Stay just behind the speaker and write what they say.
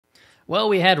Well,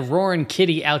 we had Roaring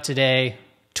Kitty out today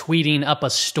tweeting up a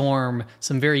storm,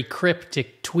 some very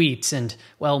cryptic tweets, and,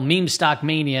 well, meme stock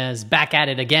Mania is back at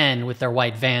it again with their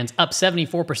white vans, up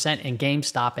 74% in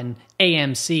GameStop, and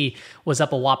AMC was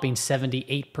up a whopping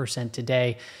 78%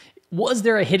 today. Was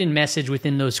there a hidden message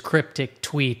within those cryptic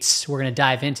tweets? We're going to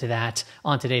dive into that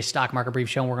on today's Stock Market Brief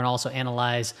Show, and we're going to also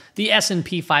analyze the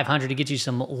S&P 500 to get you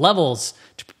some levels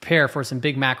to prepare for some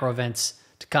big macro events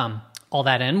to come. All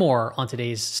that and more on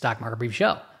today's Stock Market Brief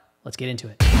Show. Let's get into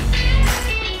it.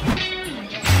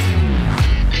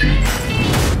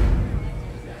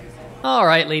 All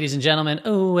right, ladies and gentlemen,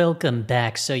 welcome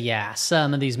back. So yeah,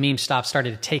 some of these meme stocks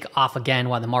started to take off again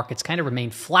while the markets kind of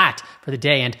remained flat for the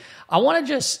day. And I want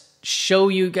to just show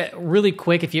you really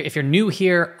quick, if you're new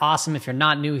here, awesome. If you're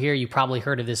not new here, you probably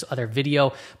heard of this other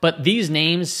video. But these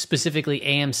names, specifically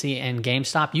AMC and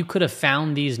GameStop, you could have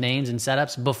found these names and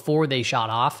setups before they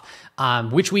shot off,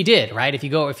 which we did, right? If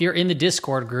you're in the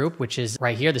Discord group, which is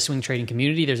right here, the swing trading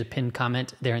community, there's a pinned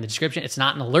comment there in the description. It's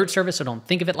not an alert service, so don't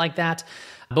think of it like that.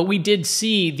 But we did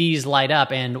see these light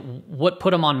up, and what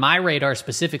put them on my radar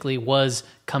specifically was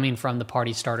coming from the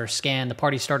Party Starter Scan. The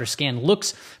Party Starter Scan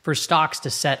looks for stocks to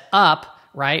set up,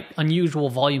 right? Unusual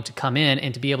volume to come in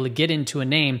and to be able to get into a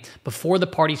name before the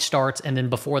party starts and then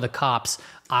before the cops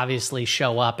obviously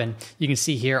show up. And you can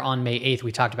see here on May 8th,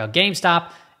 we talked about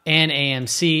GameStop and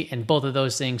AMC, and both of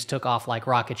those things took off like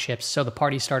rocket ships. So the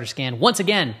Party Starter Scan, once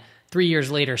again, 3 years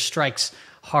later, strikes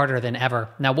harder than ever.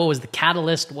 Now, what was the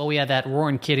catalyst? Well, we had that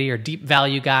Roaring Kitty or deep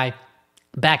value guy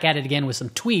back at it again with some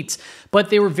tweets, but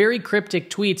they were very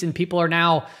cryptic tweets, and people are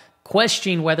now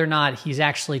questioning whether or not he's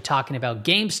actually talking about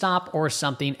GameStop or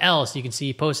something else. You can see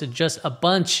he posted just a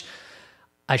bunch,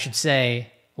 I should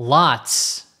say,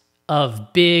 lots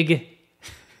of big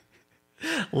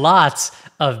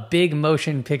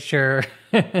motion picture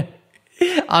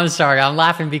I'm sorry, I'm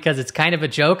laughing because it's kind of a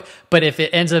joke, but if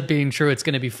it ends up being true, it's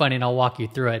going to be funny, and I'll walk you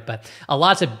through it. But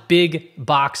lots of big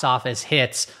box office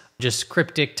hits, just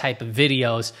cryptic type of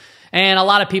videos. And a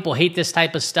lot of people hate this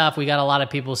type of stuff. We got a lot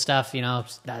of people's stuff, you know,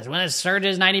 when it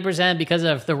surges 90% because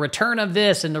of the return of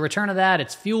this and the return of that.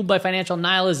 It's fueled by financial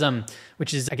nihilism,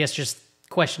 which is, I guess, just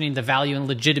questioning the value and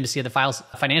legitimacy of the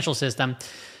financial system.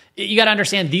 You got to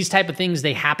understand these type of things,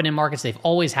 they happen in markets. They've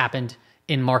always happened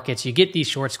in markets. You get these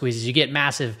short squeezes, you get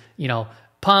massive,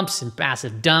 pumps and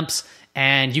massive dumps,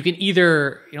 and you can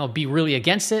either, be really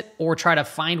against it or try to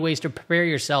find ways to prepare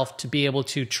yourself to be able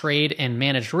to trade and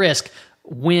manage risk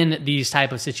when these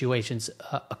type of situations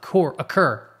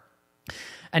occur.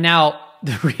 And now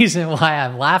the reason why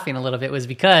I'm laughing a little bit was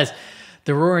because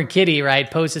the Roaring Kitty, right,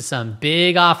 posted some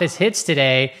big office hits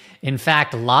today. In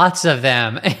fact, lots of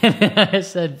them. And I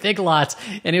said big lots.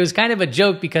 And it was kind of a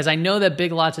joke because I know that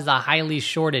big lots is a highly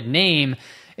shorted name.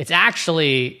 It's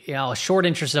actually, a short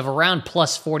interest of around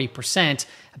plus 40%,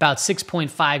 about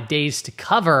 6.5 days to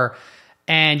cover.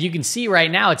 And you can see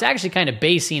right now, it's actually kind of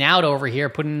basing out over here,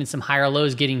 putting in some higher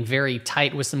lows, getting very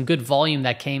tight with some good volume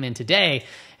that came in today.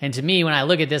 And to me, when I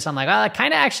look at this, I'm like, oh, that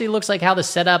kind of actually looks like how the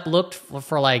setup looked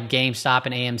for like GameStop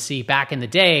and AMC back in the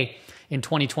day in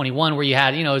 2021, where you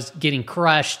had, it was getting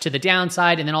crushed to the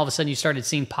downside, and then all of a sudden you started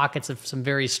seeing pockets of some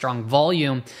very strong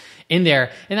volume in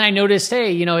there. And then I noticed,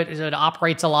 hey, it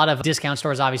operates a lot of discount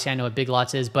stores. Obviously, I know what Big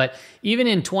Lots is, but even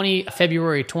in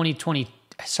February of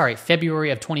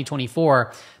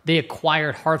 2024, they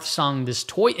acquired Hearthsong, this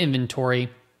toy inventory.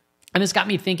 And this got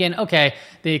me thinking, okay,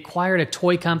 they acquired a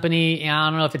toy company, and I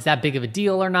don't know if it's that big of a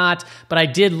deal or not, but I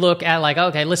did look at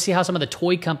okay, let's see how some of the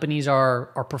toy companies are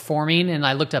performing, and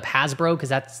I looked up Hasbro because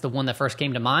that's the one that first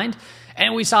came to mind,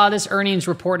 and we saw this earnings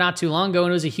report not too long ago,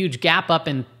 and it was a huge gap up,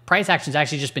 and price action's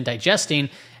actually just been digesting,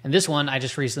 and this one I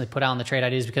just recently put out on the trade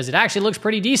ideas because it actually looks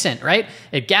pretty decent, right?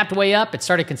 It gapped way up, it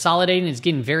started consolidating, it's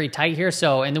getting very tight here,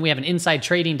 and then we have an inside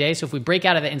trading day, so if we break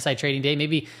out of the inside trading day,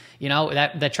 maybe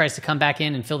that tries to come back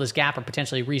in and fill this gap or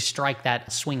potentially restrike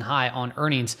that swing high on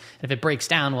earnings. And if it breaks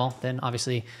down, well, then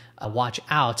obviously watch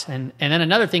out. And then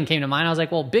another thing came to mind. I was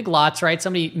like, well, Big Lots, right?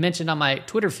 Somebody mentioned on my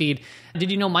Twitter feed, did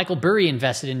you know Michael Burry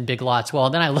invested in Big Lots? Well,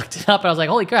 then I looked it up and I was like,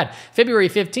 holy crap, February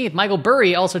 15th, Michael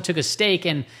Burry also took a stake.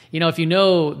 And, if you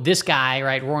know this guy,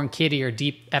 right, Roaring Kitty or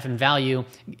Deep Effing Value,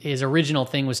 his original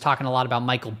thing was talking a lot about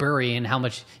Michael Burry and how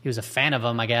much he was a fan of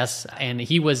him, I guess. And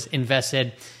he was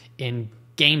invested in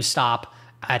GameStop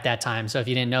at that time. So if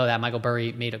you didn't know that, Michael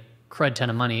Burry made a crud ton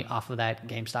of money off of that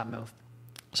GameStop move.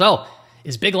 So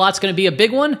is Big Lots going to be a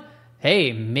big one?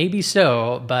 Hey, maybe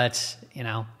so, but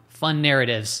fun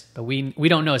narratives, but we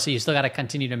don't know. So you still got to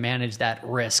continue to manage that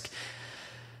risk.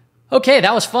 Okay,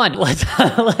 that was fun. Let's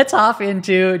hop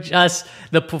into just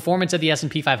the performance of the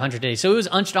S&P 500 today. So it was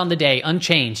unched on the day,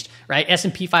 unchanged, right?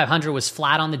 S&P 500 was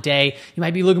flat on the day. You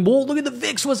might be looking, well, look at the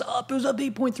VIX was up. It was up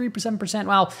 8.3%.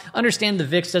 Wow. Understand the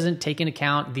VIX doesn't take into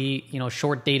account the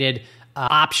short dated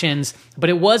options, but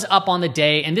it was up on the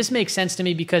day, and this makes sense to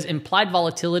me because implied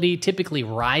volatility typically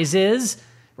rises.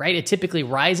 Right? It typically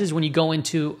rises when you go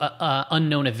into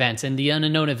unknown events. And the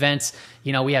unknown events,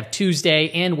 we have Tuesday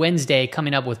and Wednesday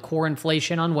coming up with core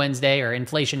inflation on Wednesday, or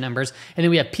inflation numbers. And then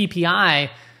we have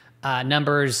PPI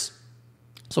numbers.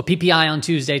 So PPI on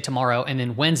Tuesday, tomorrow, and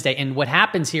then Wednesday. And what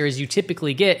happens here is you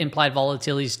typically get implied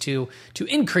volatilities to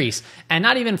increase. And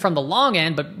not even from the long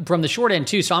end, but from the short end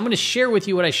too. So I'm going to share with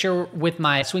you what I share with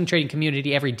my swing trading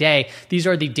community every day. These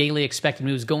are the daily expected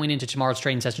moves going into tomorrow's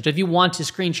trading session. So if you want to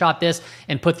screenshot this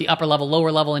and put the upper level,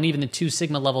 lower level, and even the 2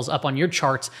 sigma levels up on your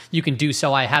charts, you can do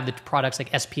so. I have the products like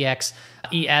SPX,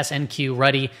 ES, NQ,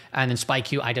 Ruddy, and then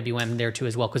SpyQ, IWM there too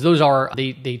as well. Because those are,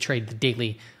 they trade the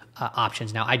daily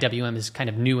options. Now, IWM is kind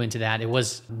of new into that. It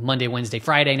was Monday, Wednesday,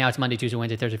 Friday. Now it's Monday, Tuesday,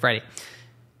 Wednesday, Thursday, Friday.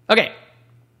 Okay,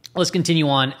 let's continue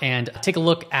on and take a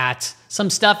look at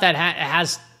some stuff that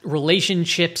has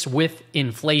relationships with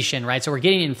inflation, right? So we're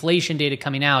getting inflation data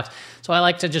coming out. So I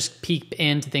like to just peek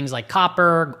into things like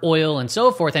copper, oil, and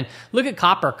so forth. And look at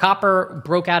copper. Copper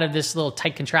broke out of this little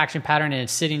tight contraction pattern, and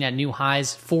it's sitting at new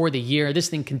highs for the year. This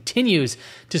thing continues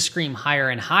to scream higher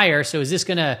and higher. So is this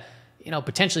going to,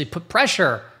 potentially put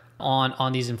pressure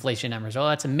on these inflation numbers? Well,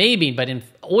 that's a maybe, but in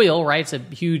oil, right, it's a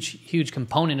huge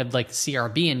component of like the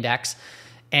CRB index.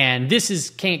 And this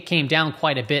came down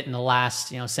quite a bit in the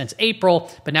last, since April,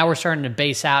 but now we're starting to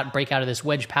break out of this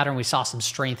wedge pattern. We saw some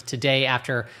strength today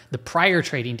after the prior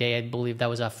trading day. I believe that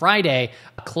was a Friday,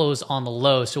 close on the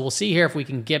low. So we'll see here if we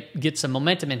can get some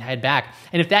momentum and head back.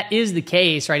 And if that is the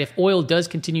case, right, if oil does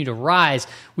continue to rise,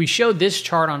 we showed this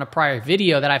chart on a prior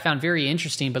video that I found very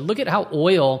interesting, but look at how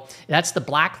oil, that's the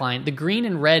black line, the green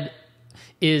and red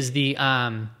is the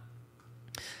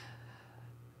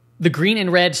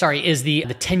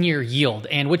 10-year yield.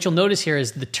 And what you'll notice here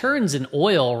is the turns in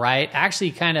oil, right?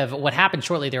 Actually, kind of what happened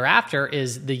shortly thereafter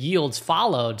is the yields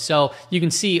followed. So you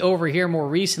can see over here more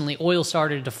recently, oil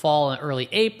started to fall in early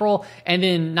April, and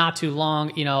then not too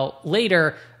long,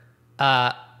 later,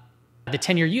 the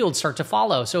 10-year yields start to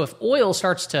follow. So if oil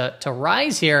starts to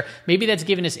rise here, maybe that's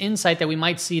giving us insight that we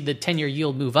might see the 10-year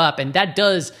yield move up. And that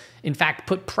does, in fact,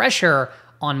 put pressure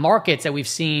on markets that we've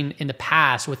seen in the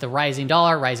past with the rising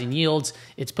dollar, rising yields.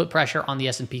 It's put pressure on the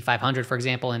S&P 500, for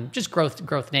example, and just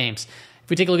growth names. If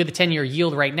we take a look at the 10-year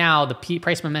yield right now, the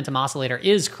price momentum oscillator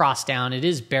is crossed down. It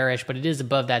is bearish, but it is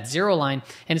above that zero line,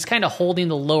 and it's kind of holding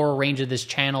the lower range of this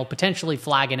channel, potentially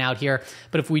flagging out here.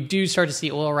 But if we do start to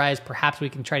see oil rise, perhaps we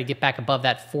can try to get back above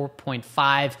that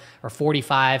 4.5 or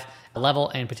 45 level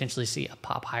and potentially see a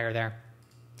pop higher there.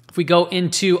 If we go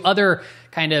into other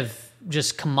kind of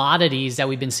just commodities that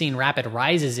we've been seeing rapid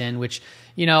rises in, which,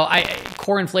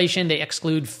 core inflation, they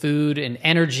exclude food and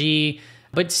energy,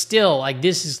 but still, like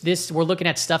this, we're looking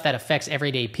at stuff that affects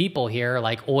everyday people here,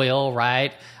 like oil,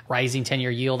 right? Rising 10-year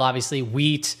yield, obviously.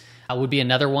 Wheat would be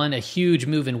another one, a huge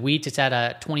move in wheat. It's at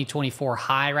a 2024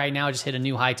 high right now, just hit a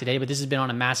new high today, but this has been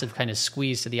on a massive kind of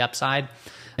squeeze to the upside.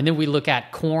 And then we look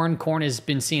at corn. Corn has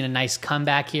been seeing a nice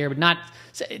comeback here, but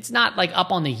it's not like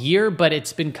up on the year, but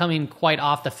it's been coming quite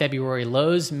off the February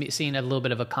lows, seeing a little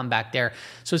bit of a comeback there.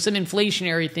 So some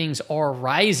inflationary things are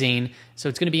rising. So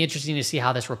it's going to be interesting to see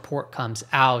how this report comes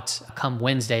out come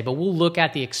Wednesday. But we'll look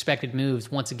at the expected moves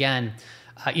once again,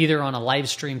 either on a live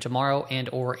stream tomorrow and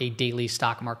or a daily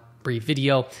stock market brief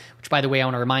video, which, by the way, I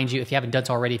want to remind you, if you haven't done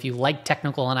so already, if you like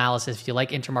technical analysis, if you like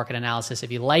intermarket analysis,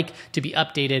 if you like to be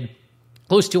updated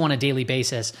close to on a daily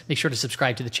basis, make sure to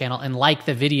subscribe to the channel and like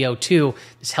the video too.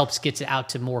 This helps get it out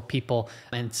to more people,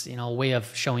 and it's a way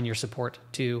of showing your support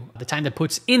to the time that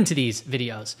puts into these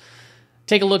videos.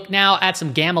 Take a look now at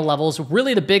some gamma levels.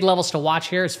 Really, the big levels to watch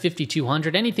here is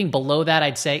 5,200. Anything below that,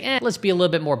 I'd say, let's be a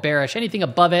little bit more bearish. Anything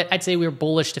above it, I'd say we're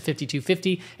bullish to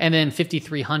 5,250, and then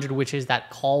 5,300, which is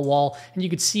that call wall. And you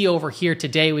could see over here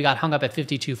today, we got hung up at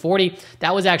 5,240.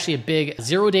 That was actually a big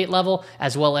zero-date level,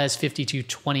 as well as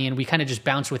 5,220, and we kind of just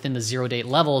bounced within the zero-date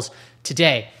levels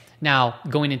today. Now,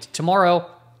 going into tomorrow,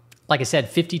 like I said,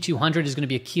 5,200 is going to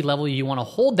be a key level. You want to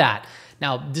hold that.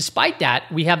 Now, despite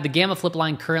that, we have the gamma flip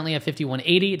line currently at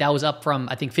 5180. That was up from,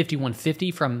 I think,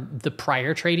 5150 from the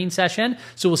prior trading session.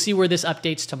 So we'll see where this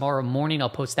updates tomorrow morning.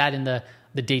 I'll post that in the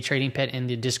day trading pit in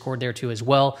the Discord there too as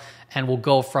well. And we'll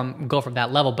go from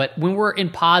that level. But when we're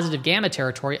in positive gamma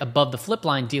territory above the flip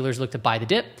line, dealers look to buy the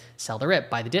dip, sell the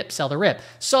rip, buy the dip, sell the rip.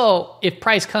 So if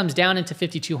price comes down into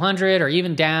 5,200 or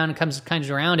even down, comes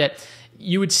around it,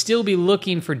 you would still be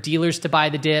looking for dealers to buy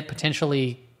the dip,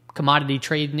 potentially commodity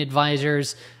trading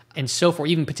advisors, and so forth,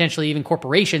 even potentially even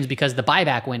corporations because of the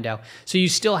buyback window. So you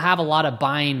still have a lot of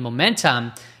buying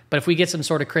momentum, but if we get some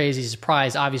sort of crazy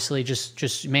surprise, obviously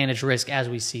just manage risk as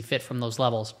we see fit from those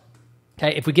levels.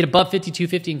 Okay, if we get above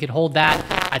 5250 and can hold that,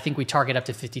 I think we target up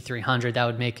to 5300. That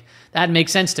would make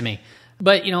sense to me.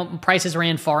 But prices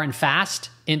ran far and fast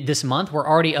in this month. We're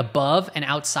already above and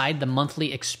outside the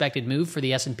monthly expected move for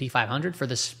the S&P 500 for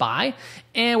the SPY,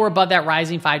 and we're above that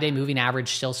rising 5-day moving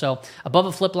average still. So above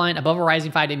a flip line, above a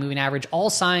rising 5-day moving average.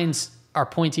 All signs are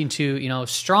pointing to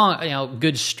strong,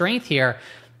 good strength here.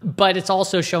 But it's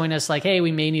also showing us like, hey,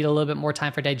 we may need a little bit more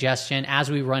time for digestion as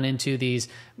we run into these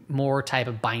more type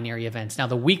of binary events. Now,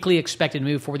 the weekly expected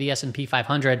move for the S&P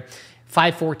 500,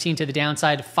 514 to the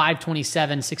downside,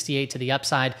 527.68 to the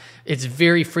upside. It's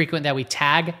very frequent that we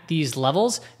tag these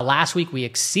levels. Last week, we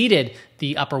exceeded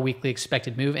the upper weekly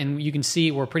expected move, and you can see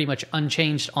we're pretty much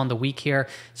unchanged on the week here.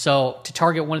 So to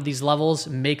target one of these levels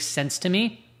makes sense to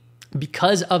me.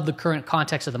 Because of the current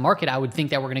context of the market, I would think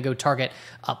that we're going to go target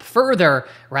up further,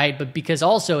 right? But because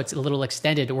also it's a little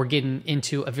extended, we're getting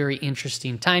into a very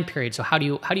interesting time period. So how do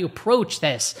you approach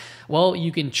this? Well,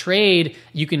 you can trade,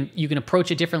 you can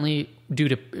approach it differently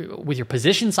with your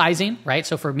position sizing, right?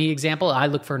 So for me, example, I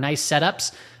look for nice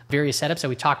setups, various setups that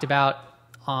we talked about.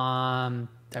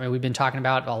 We've been talking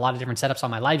about a lot of different setups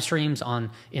on my live streams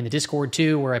in the Discord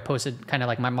too, where I posted kind of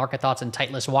like my market thoughts and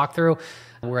tight list walkthrough,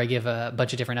 where I give a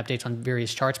bunch of different updates on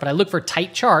various charts. But I look for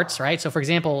tight charts, right? So for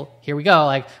example, here we go,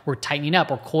 like we're tightening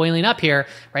up, we're coiling up here,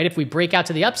 right? If we break out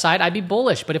to the upside, I'd be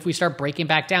bullish. But if we start breaking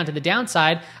back down to the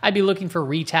downside, I'd be looking for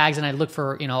retags, and I'd look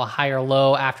for, a higher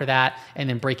low after that, and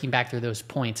then breaking back through those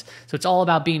points. So it's all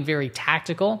about being very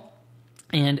tactical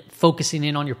and focusing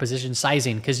in on your position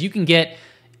sizing, because you can get,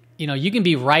 you can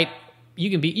be right.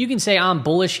 You can say I'm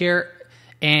bullish here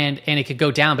and it could go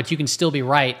down, but you can still be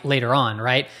right later on,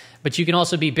 right? But you can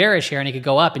also be bearish here and it could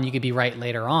go up and you could be right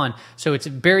later on. So it's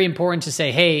very important to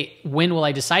say, hey, when will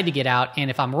I decide to get out? And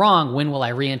if I'm wrong, when will I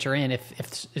re-enter in if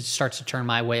it starts to turn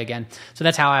my way again? So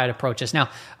that's how I would approach this. Now,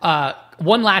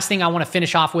 one last thing I want to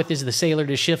finish off with is the Sailor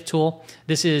to Shift tool.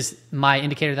 This is my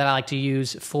indicator that I like to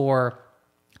use for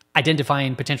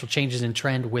identifying potential changes in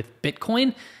trend with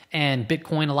Bitcoin. And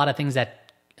Bitcoin, a lot of things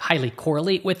that highly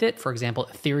correlate with it, for example,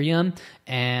 Ethereum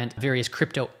and various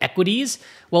crypto equities.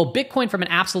 Well, Bitcoin from an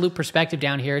absolute perspective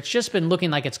down here, it's just been looking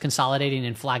like it's consolidating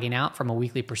and flagging out from a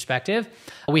weekly perspective.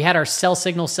 We had our sell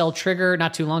signal, sell trigger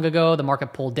not too long ago. The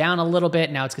market pulled down a little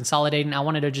bit. Now it's consolidating. I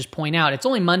wanted to just point out, it's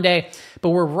only Monday, but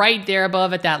we're right there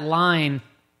above at that line.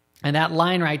 And that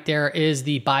line right there is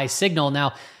the buy signal.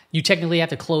 Now, you technically have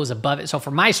to close above it. So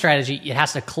for my strategy, it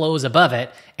has to close above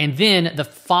it. And then the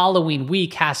following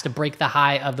week has to break the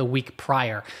high of the week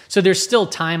prior. So there's still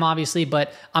time, obviously,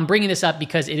 but I'm bringing this up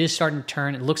because it is starting to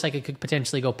turn. It looks like it could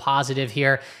potentially go positive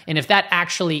here. And if that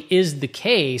actually is the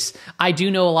case, I do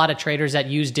know a lot of traders that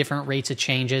use different rates of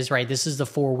changes, right? This is the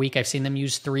 4-week. I've seen them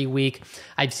use 3-week.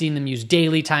 I've seen them use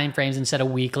daily timeframes instead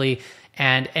of weekly.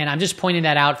 And I'm just pointing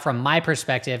that out from my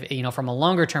perspective, from a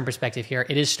longer term perspective here.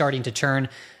 It is starting to turn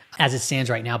as it stands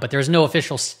right now, but there's no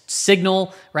official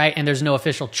signal, right? And there's no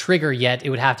official trigger yet. It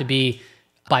would have to be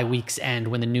by week's end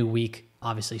when the new week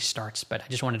obviously starts. But I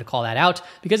just wanted to call that out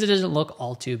because it doesn't look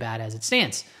all too bad as it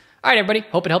stands. All right, everybody.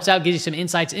 Hope it helps out, gives you some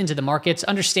insights into the markets.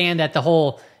 Understand that the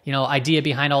whole, idea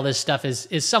behind all this stuff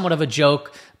is somewhat of a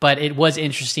joke, but it was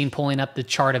interesting pulling up the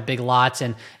chart of big lots.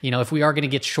 And, if we are going to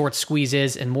get short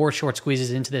squeezes and more short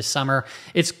squeezes into this summer,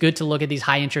 it's good to look at these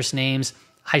high interest names,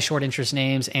 high short interest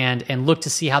names, and look to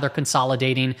see how they're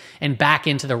consolidating and back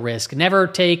into the risk. Never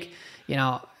take,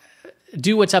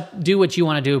 do what's up, do what you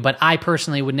want to do. But I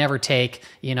personally would never take,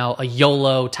 a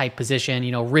YOLO type position,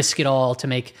 risk it all to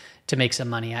make some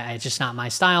money. It's just not my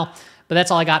style. But that's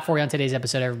all I got for you on today's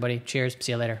episode, everybody. Cheers.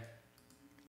 See you later.